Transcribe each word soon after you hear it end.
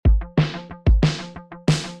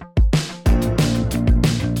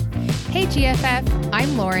GFF.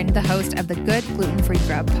 I'm Lauren, the host of the Good Gluten-Free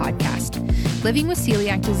Grub podcast. Living with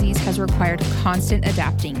celiac disease has required constant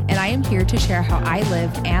adapting, and I am here to share how I live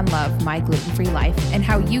and love my gluten-free life and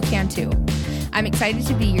how you can too. I'm excited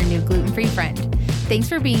to be your new gluten-free friend. Thanks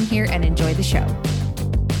for being here and enjoy the show.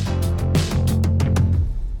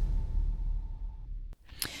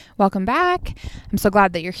 Welcome back. I'm so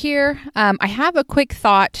glad that you're here. I have a quick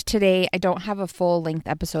thought today. I don't have a full-length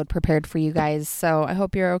episode prepared for you guys, so I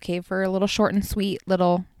hope you're okay for a little short and sweet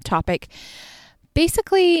little topic.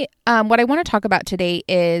 Basically, what I want to talk about today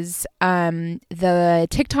is the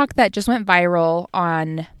TikTok that just went viral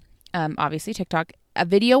on, obviously TikTok. A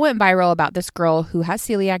video went viral about this girl who has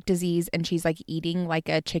celiac disease, and she's like eating like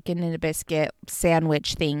a chicken and a biscuit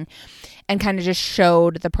sandwich thing, and kind of just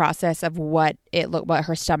showed the process of what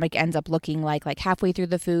her stomach ends up looking like halfway through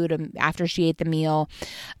the food after she ate the meal.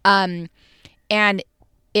 And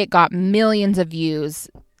it got millions of views,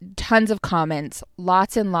 tons of comments,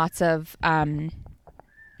 lots and lots of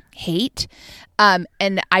hate.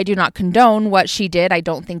 And I do not condone what she did. I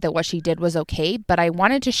don't think that what she did was okay, but I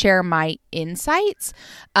wanted to share my insights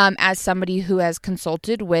as somebody who has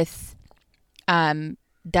consulted with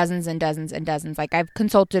dozens and dozens and dozens. Like, I've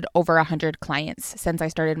consulted over 100 clients since I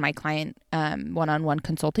started my client one-on-one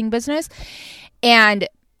consulting business. And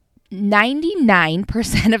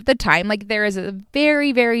 99% of the time, like, there is a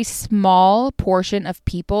very, very small portion of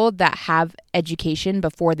people that have education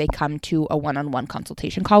before they come to a one-on-one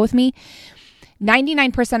consultation call with me.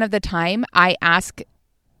 99% of the time,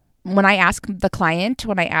 when I ask the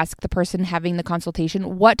person having the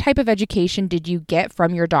consultation, what type of education did you get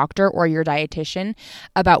from your doctor or your dietitian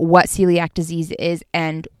about what celiac disease is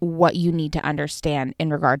and what you need to understand in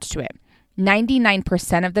regards to it?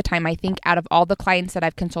 99% of the time, I think out of all the clients that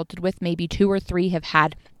I've consulted with, maybe 2 or 3 have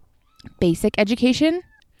had basic education.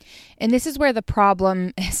 And this is where the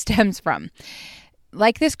problem stems from.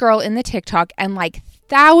 Like this girl in the TikTok, and like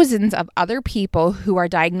thousands of other people who are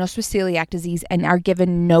diagnosed with celiac disease and are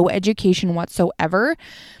given no education whatsoever,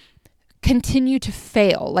 continue to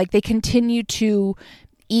fail. Like, they continue to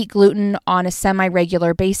eat gluten on a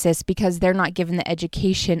semi-regular basis because they're not given the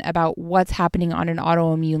education about what's happening on an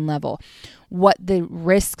autoimmune level, what the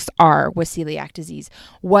risks are with celiac disease,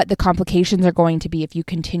 what the complications are going to be if you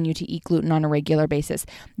continue to eat gluten on a regular basis.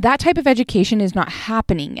 That type of education is not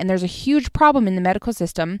happening, and there's a huge problem in the medical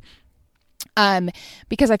system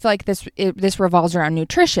because I feel like this revolves around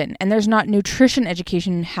nutrition, and there's not nutrition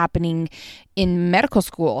education happening in medical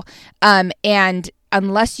school. And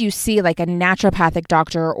unless you see like a naturopathic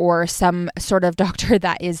doctor or some sort of doctor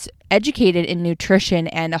that is educated in nutrition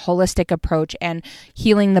and a holistic approach and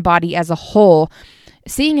healing the body as a whole,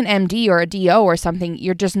 seeing an MD or a DO or something,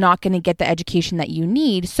 you're just not going to get the education that you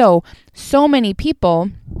need. So many people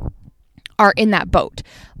are in that boat.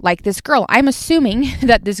 Like this girl, I'm assuming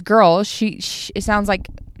that this girl, it sounds like,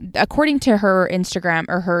 according to her Instagram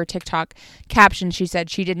or her TikTok caption, she said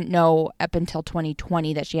she didn't know up until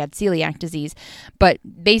 2020 that she had celiac disease. But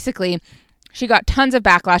basically, she got tons of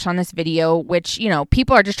backlash on this video, which,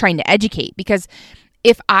 people are just trying to educate. Because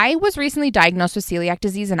if I was recently diagnosed with celiac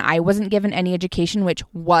disease and I wasn't given any education, which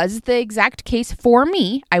was the exact case for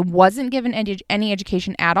me, I wasn't given any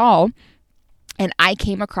education at all, and I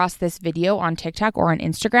came across this video on TikTok or on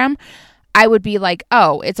Instagram, I would be like,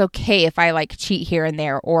 oh, it's okay if I like cheat here and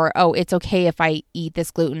there, or, oh, it's okay if I eat this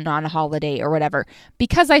gluten on a holiday or whatever,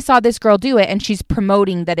 because I saw this girl do it and she's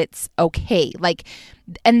promoting that it's okay. Like,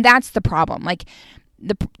 and that's the problem. Like,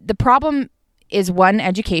 the problem is, one,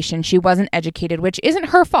 education. She wasn't educated, which isn't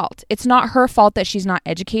her fault. It's not her fault that she's not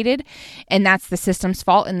educated, and that's the system's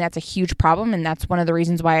fault, and that's a huge problem, and that's one of the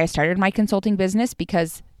reasons why I started my consulting business,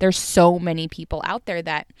 because there's so many people out there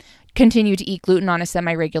that continue to eat gluten on a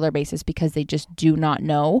semi-regular basis because they just do not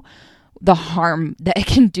know the harm that it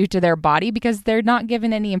can do to their body because they're not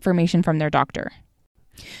given any information from their doctor.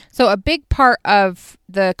 So a big part of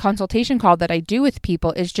the consultation call that I do with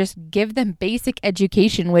people is just give them basic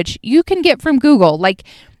education, which you can get from Google. Like,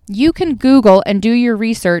 you can Google and do your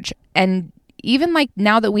research, and even like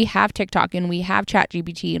now that we have TikTok and we have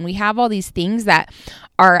ChatGPT and we have all these things that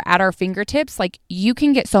are at our fingertips, like, you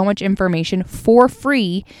can get so much information for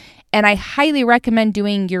free. And I highly recommend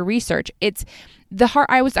doing your research. It's the hard.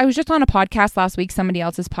 I was just on a podcast last week, somebody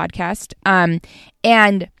else's podcast,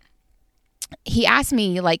 and he asked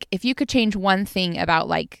me, like, if you could change one thing about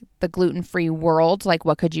like the gluten-free world, like,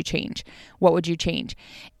 what could you change? What would you change?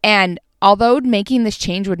 And although making this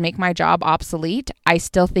change would make my job obsolete, I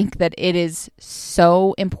still think that it is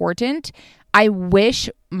so important. My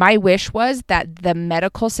wish was that the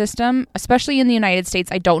medical system, especially in the United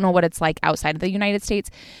States, I don't know what it's like outside of the United States,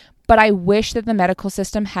 But I wish that the medical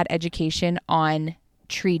system had education on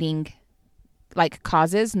treating like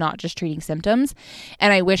causes, not just treating symptoms.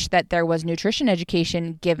 And I wish that there was nutrition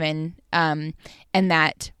education given, and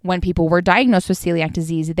that when people were diagnosed with celiac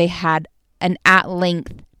disease, they had an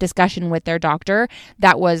at-length discussion with their doctor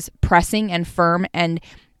that was pressing and firm and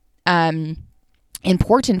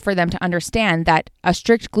important for them to understand that a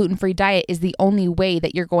strict gluten-free diet is the only way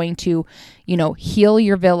that you're going to, heal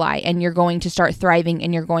your villi, and you're going to start thriving,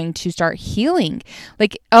 and you're going to start healing.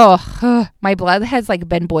 Like, my blood has like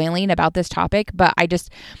been boiling about this topic, but I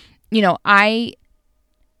just, I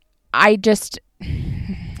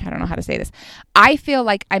don't know how to say this. I feel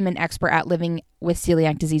like I'm an expert at living with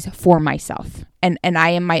celiac disease for myself, and I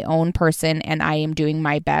am my own person, and I am doing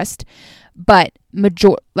my best. But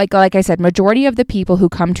like I said, majority of the people who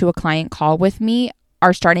come to a client call with me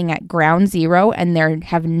are starting at ground zero, and they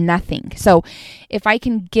have nothing. So if I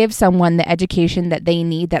can give someone the education that they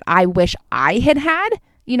need, that I wish I had,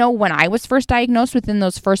 when I was first diagnosed, within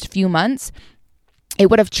those first few months, it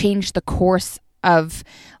would have changed the course of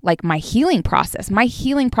like my healing process. My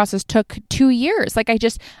healing process took 2 years. Like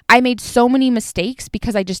I made so many mistakes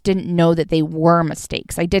because I just didn't know that they were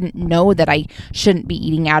mistakes. I didn't know that I shouldn't be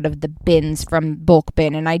eating out of the bins from bulk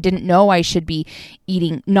bin. And I didn't know I should be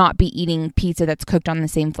not be eating pizza that's cooked on the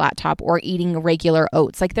same flat top, or eating regular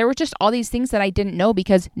oats. Like there were just all these things that I didn't know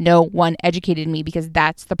because no one educated me, because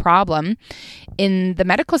that's the problem in the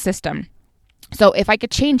medical system. So if I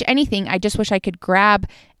could change anything, I just wish I could grab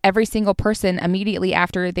every single person immediately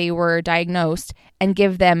after they were diagnosed and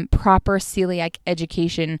give them proper celiac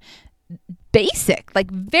education,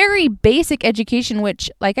 very basic education, which,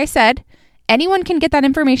 like I said, anyone can get that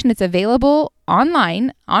information. It's available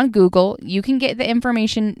online on Google. You can get the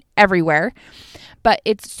information everywhere. But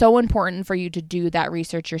it's so important for you to do that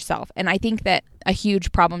research yourself. And I think that a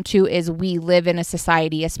huge problem too is we live in a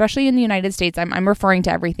society, especially in the United States. I'm referring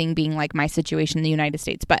to everything being like my situation in the United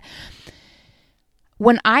States. But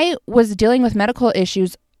when I was dealing with medical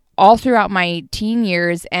issues all throughout my teen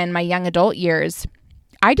years and my young adult years,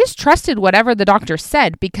 I just trusted whatever the doctor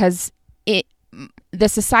said, because the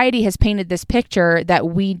society has painted this picture that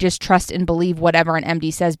we just trust and believe whatever an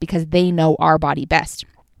MD says because they know our body best,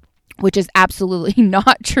 which is absolutely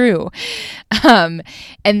not true. And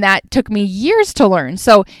that took me years to learn.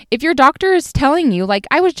 So if your doctor is telling you, like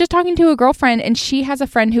I was just talking to a girlfriend, and she has a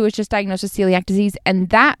friend who was just diagnosed with celiac disease, and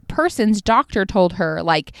that person's doctor told her,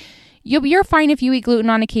 like, you're fine if you eat gluten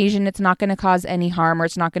on occasion. It's not going to cause any harm, or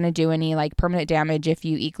it's not going to do any like permanent damage if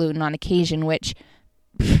you eat gluten on occasion, which,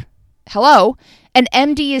 hello, an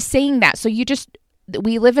MD is saying that. So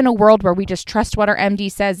we live in a world where we just trust what our MD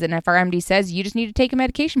says. And if our MD says you just need to take a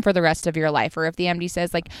medication for the rest of your life, or if the MD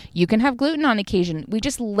says like you can have gluten on occasion, we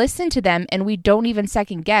just listen to them and we don't even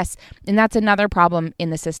second guess. And that's another problem in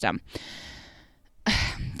the system.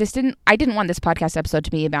 I didn't want this podcast episode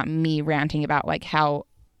to be about me ranting about like how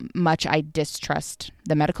much I distrust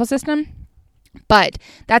the medical system, but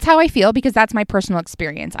that's how I feel because that's my personal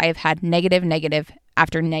experience. I have had negative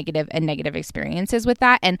after negative and negative experiences with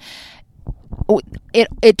that. And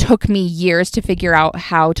it took me years to figure out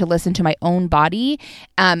how to listen to my own body,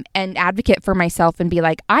 and advocate for myself and be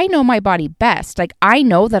like, I know my body best. Like, I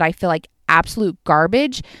know that I feel like absolute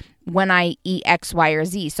garbage when I eat X, Y, or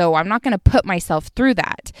Z. So I'm not going to put myself through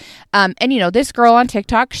that. And this girl on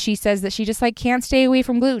TikTok, she says that she just like can't stay away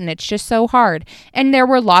from gluten. It's just so hard. And there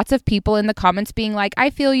were lots of people in the comments being like, I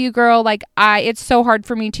feel you, girl. Like it's so hard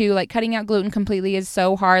for me too. Like cutting out gluten completely is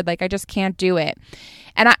so hard. Like I just can't do it.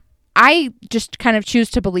 And I just kind of choose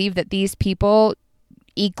to believe that these people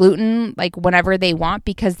eat gluten like whenever they want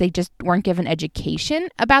because they just weren't given education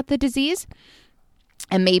about the disease.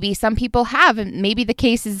 And maybe some people have, and maybe the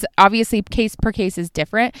case is obviously case per case is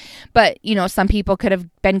different, but some people could have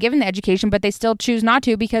been given the education, but they still choose not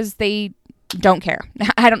to because they don't care.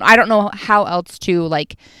 I don't know how else to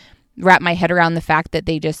like wrap my head around the fact that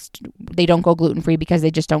they don't go gluten free because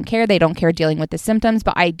they just don't care. They don't care dealing with the symptoms,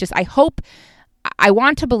 but I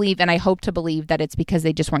want to believe, and I hope to believe that it's because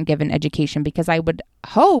they just weren't given education, because I would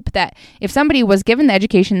hope that if somebody was given the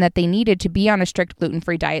education that they needed to be on a strict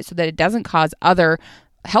gluten-free diet so that it doesn't cause other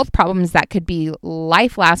health problems that could be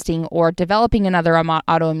life-lasting or developing another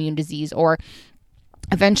autoimmune disease or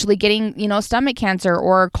eventually getting, stomach cancer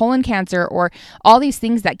or colon cancer or all these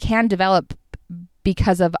things that can develop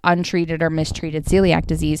because of untreated or mistreated celiac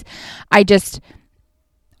disease.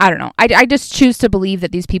 I don't know. I just choose to believe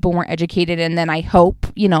that these people weren't educated. And then I hope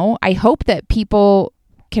that people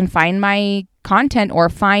can find my content or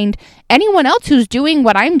find anyone else who's doing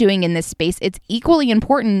what I'm doing in this space, it's equally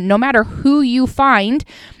important no matter who you find.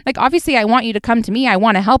 Like, obviously, I want you to come to me. I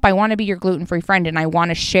want to help. I want to be your gluten-free friend, and I want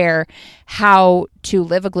to share how to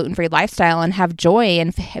live a gluten-free lifestyle and have joy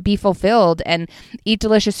and be fulfilled and eat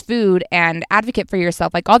delicious food and advocate for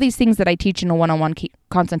yourself. Like all these things that I teach in a one-on-one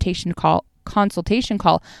consultation call,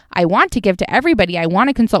 I want to give to everybody. I want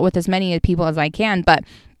to consult with as many people as I can, but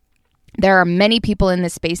there are many people in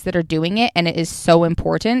this space that are doing it, and it is so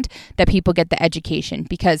important that people get the education,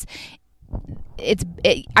 because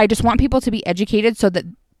I just want people to be educated so that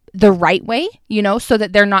the right way, so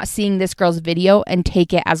that they're not seeing this girl's video and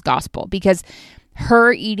take it as gospel, because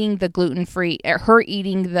her eating the gluten-free, her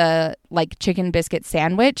eating the like chicken biscuit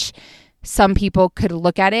sandwich, some people could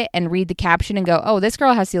look at it and read the caption and go, oh, this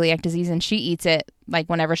girl has celiac disease and she eats it like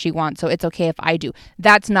whenever she wants, so it's okay if I do.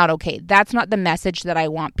 That's not okay. That's not the message that I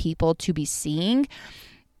want people to be seeing.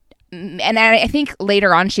 And I think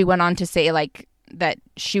later on she went on to say like that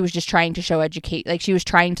she was just trying to she was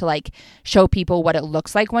trying to like show people what it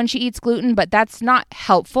looks like when she eats gluten, but that's not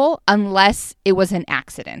helpful unless it was an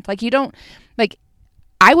accident. Like, you don't, like,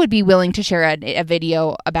 I would be willing to share a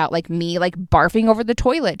video about like me like barfing over the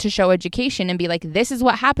toilet to show education and be like, this is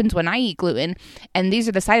what happens when I eat gluten, and these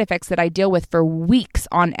are the side effects that I deal with for weeks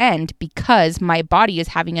on end because my body is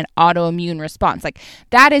having an autoimmune response. Like,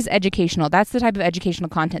 that is educational. That's the type of educational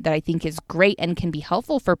content that I think is great and can be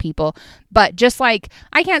helpful for people. But just like,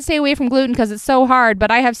 I can't stay away from gluten because it's so hard,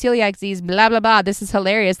 but I have celiac disease, blah, blah, blah. This is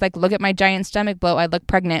hilarious. Like, look at my giant stomach bloat. I look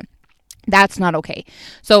pregnant. That's not okay.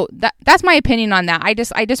 So that's my opinion on that. I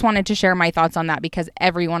just wanted to share my thoughts on that because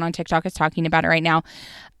everyone on TikTok is talking about it right now.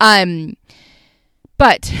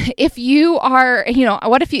 But if you are,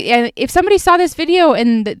 if somebody saw this video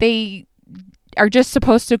and they are just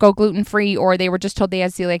supposed to go gluten-free, or they were just told they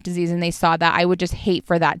had celiac disease and they saw that, I would just hate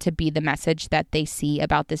for that to be the message that they see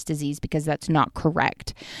about this disease, because that's not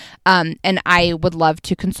correct. And I would love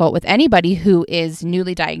to consult with anybody who is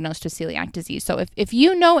newly diagnosed with celiac disease. So if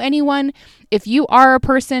you know anyone, if you are a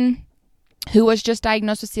person who was just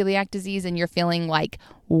diagnosed with celiac disease and you're feeling like,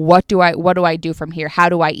 what do I do from here? How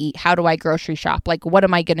do I eat? How do I grocery shop? Like, what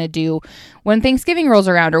am I going to do when Thanksgiving rolls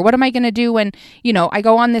around? Or what am I going to do when, I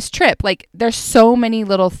go on this trip? Like, there's so many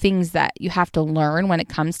little things that you have to learn when it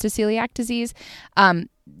comes to celiac disease,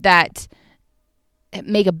 that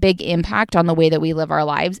make a big impact on the way that we live our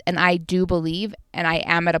lives. And I do believe, and I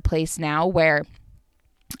am at a place now where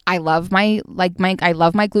I love my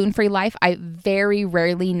gluten-free life. I very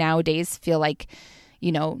rarely nowadays feel like,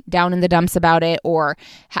 down in the dumps about it or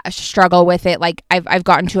struggle with it. Like, I've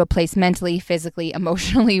gotten to a place mentally, physically,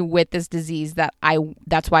 emotionally with this disease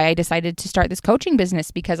that's why I decided to start this coaching business,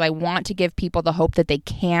 because I want to give people the hope that they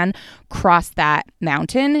can cross that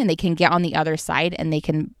mountain and they can get on the other side and they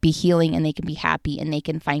can be healing and they can be happy and they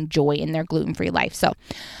can find joy in their gluten-free life. So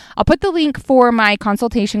I'll put the link for my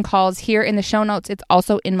consultation calls here in the show notes. It's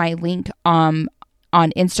also in my link on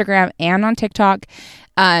Instagram and on TikTok,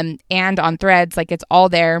 and on Threads. Like, it's all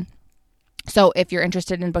there. So if you're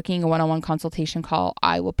interested in booking a one-on-one consultation call,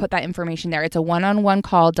 I will put that information there. It's a one-on-one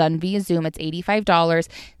call done via Zoom. It's $85.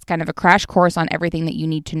 It's kind of a crash course on everything that you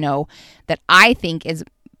need to know that I think is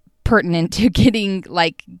pertinent to getting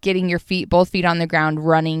both feet on the ground,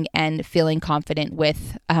 running and feeling confident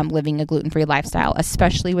with living a gluten-free lifestyle,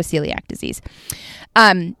 especially with celiac disease.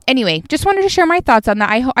 Anyway, just wanted to share my thoughts on that.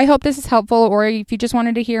 I hope this is helpful, or if you just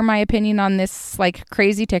wanted to hear my opinion on this like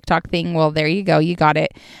crazy TikTok thing, well, there you go. You got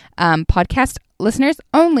it. Podcast listeners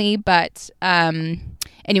only, but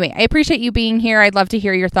anyway, I appreciate you being here. I'd love to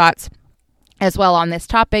hear your thoughts as well on this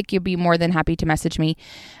topic. You'll be more than happy to message me.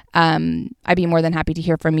 I'd be more than happy to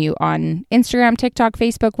hear from you on Instagram, TikTok,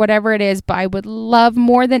 Facebook, whatever it is. But I would love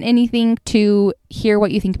more than anything to hear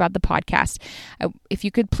what you think about the podcast. If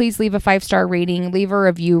you could please leave a 5-star rating, leave a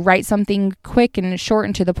review, write something quick and short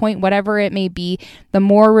and to the point, whatever it may be. The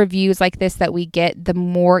more reviews like this that we get, the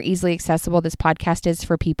more easily accessible this podcast is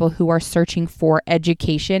for people who are searching for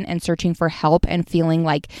education and searching for help and feeling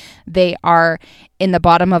like they are in the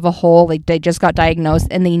bottom of a hole, like they just got diagnosed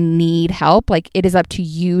and they need help. Like, it is up to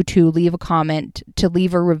you to leave a comment, to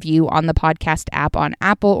leave a review on the podcast app on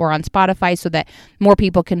Apple or on Spotify, so that more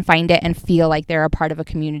people can find it and feel like they're a part of a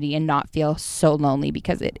community and not feel so lonely,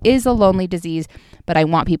 because it is a lonely disease, but I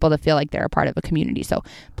want people to feel like they're a part of a community. So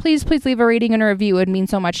please leave a rating and a review. It would mean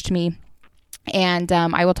so much to me. And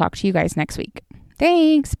I will talk to you guys next week.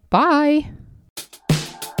 Thanks. Bye.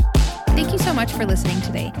 Thank you so much for listening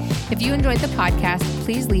today. If you enjoyed the podcast,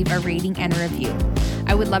 please leave a rating and a review.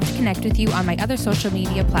 I would love to connect with you on my other social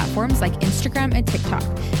media platforms like Instagram and TikTok.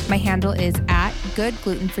 My handle is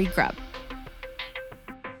 @GoodGlutenFreeGrub.